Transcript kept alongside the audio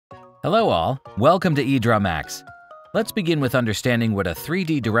Hello all, welcome to EdrawMax. Let's begin with understanding what a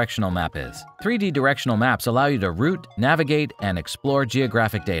 3D directional map is. 3D directional maps allow you to route, navigate, and explore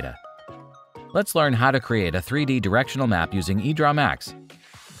geographic data. Let's learn how to create a 3D directional map using EdrawMax.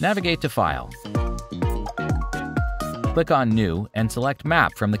 Navigate to File. Click on New and select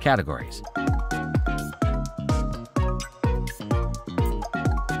Map from the categories.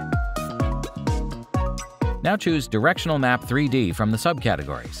 Now choose Directional Map 3D from the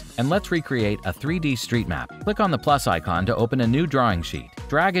subcategories, and let's recreate a 3D street map. Click on the plus icon to open a new drawing sheet.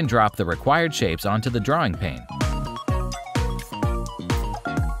 Drag and drop the required shapes onto the drawing pane.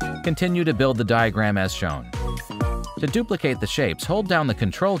 Continue to build the diagram as shown. To duplicate the shapes, hold down the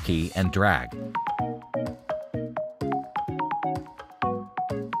Control key and drag.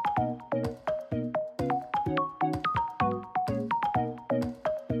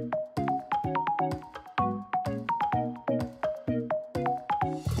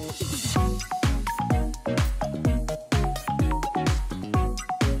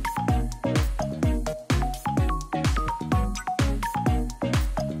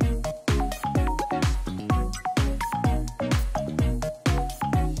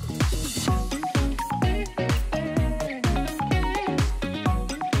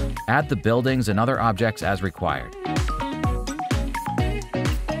 Add the buildings and other objects as required.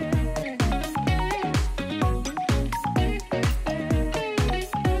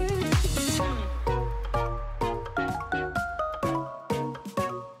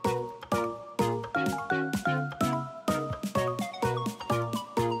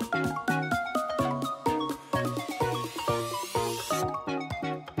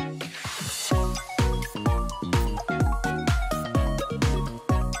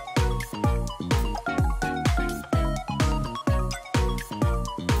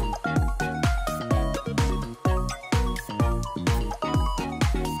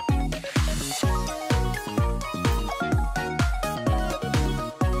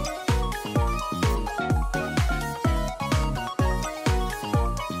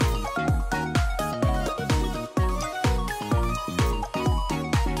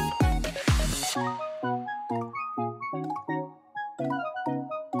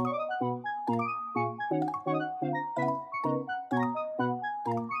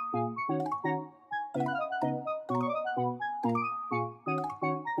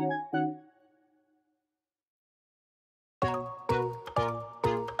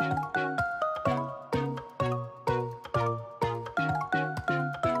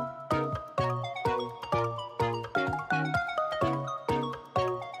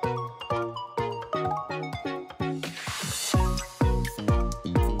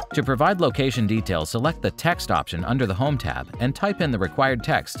 To provide location details, select the Text option under the Home tab and type in the required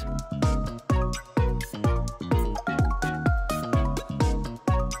text.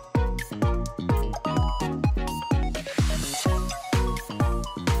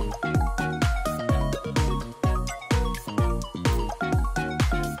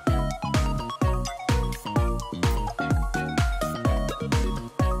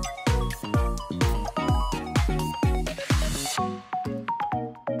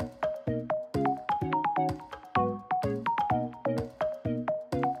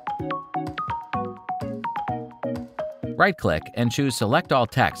 Right-click and choose Select All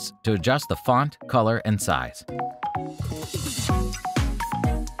Text to adjust the font, color, and size.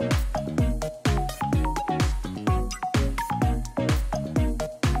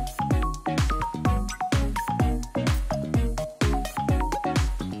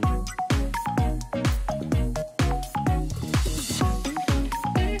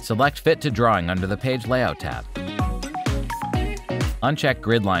 Select Fit to Drawing under the Page Layout tab. Uncheck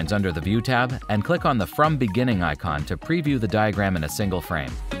Grid Lines under the View tab and click on the From Beginning icon to preview the diagram in a single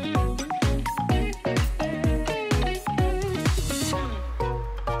frame.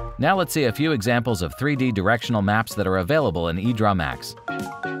 Now let's see a few examples of 3D directional maps that are available in EdrawMax.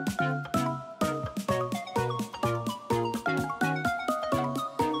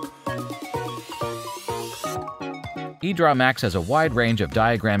 EdrawMax has a wide range of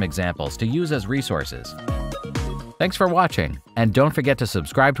diagram examples to use as resources. Thanks for watching, and don't forget to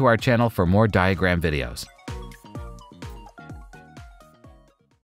subscribe to our channel for more diagram videos.